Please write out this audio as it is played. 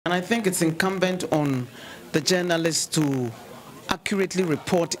And I think it's incumbent on the journalists to accurately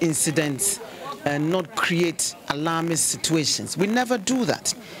report incidents and not create alarmist situations. We never do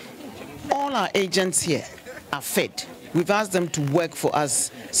that. All our agents here are fed. We've asked them to work for us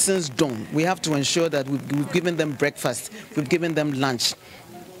since dawn. We have to ensure that we've given them breakfast, we've given them lunch,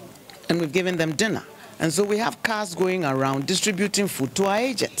 and we've given them dinner. And so we have cars going around distributing food to our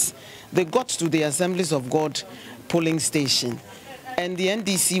agents. They got to the Assemblies of God polling station, and the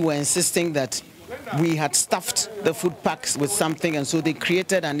NDC were insisting that we had stuffed the food packs with something, and so they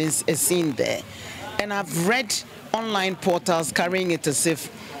created a scene there. And I've read online portals carrying it as if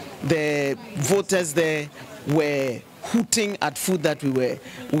the voters there were hooting at food that we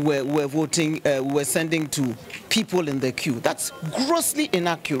were sending to people in the queue. That's grossly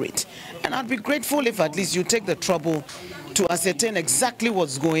inaccurate. And I'd be grateful if at least you take the trouble to ascertain exactly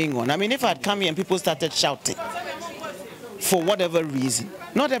what's going on. I mean, if I'd come here and people started shouting for whatever reason,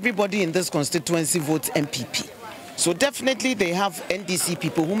 not everybody in this constituency votes NPP. So definitely they have NDC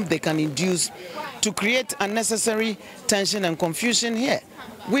people whom they can induce to create unnecessary tension and confusion here.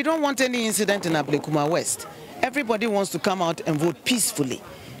 We don't want any incident in Ablekuma West. Everybody wants to come out and vote peacefully.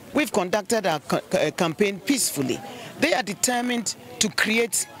 We've conducted our campaign peacefully. They are determined to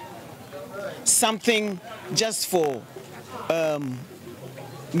create something just for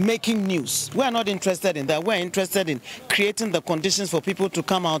making news. We're not interested in that. We're interested in creating the conditions for people to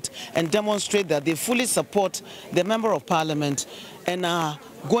come out and demonstrate that they fully support the Member of Parliament and are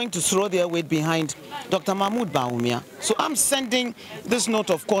going to throw their weight behind Dr. Mahmoud Bawumia. So I'm sending this note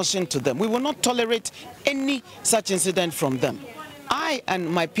of caution to them. We will not tolerate any such incident from them. I and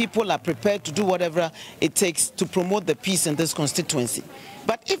my people are prepared to do whatever it takes to promote the peace in this constituency.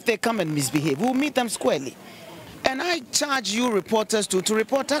 But if they come and misbehave, we'll meet them squarely. And I charge you reporters to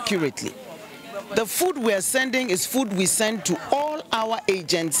report accurately. The food we are sending is food we send to all our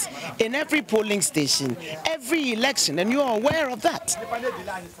agents in every polling station, every election, and you are aware of that.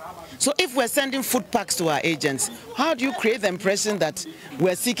 So if we're sending food packs to our agents, how do you create the impression that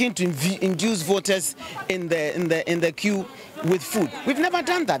we're seeking to induce voters in the queue with food? We've never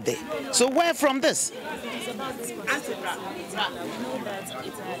done that there. So where from this?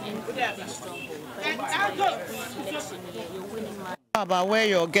 About where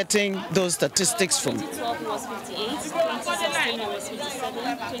you're getting those statistics from? 2012 was 58, 2016 was 57,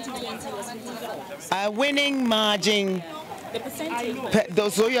 2020 was 54. Our winning margin, the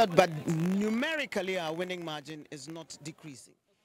percentage, but numerically our winning margin is not decreasing.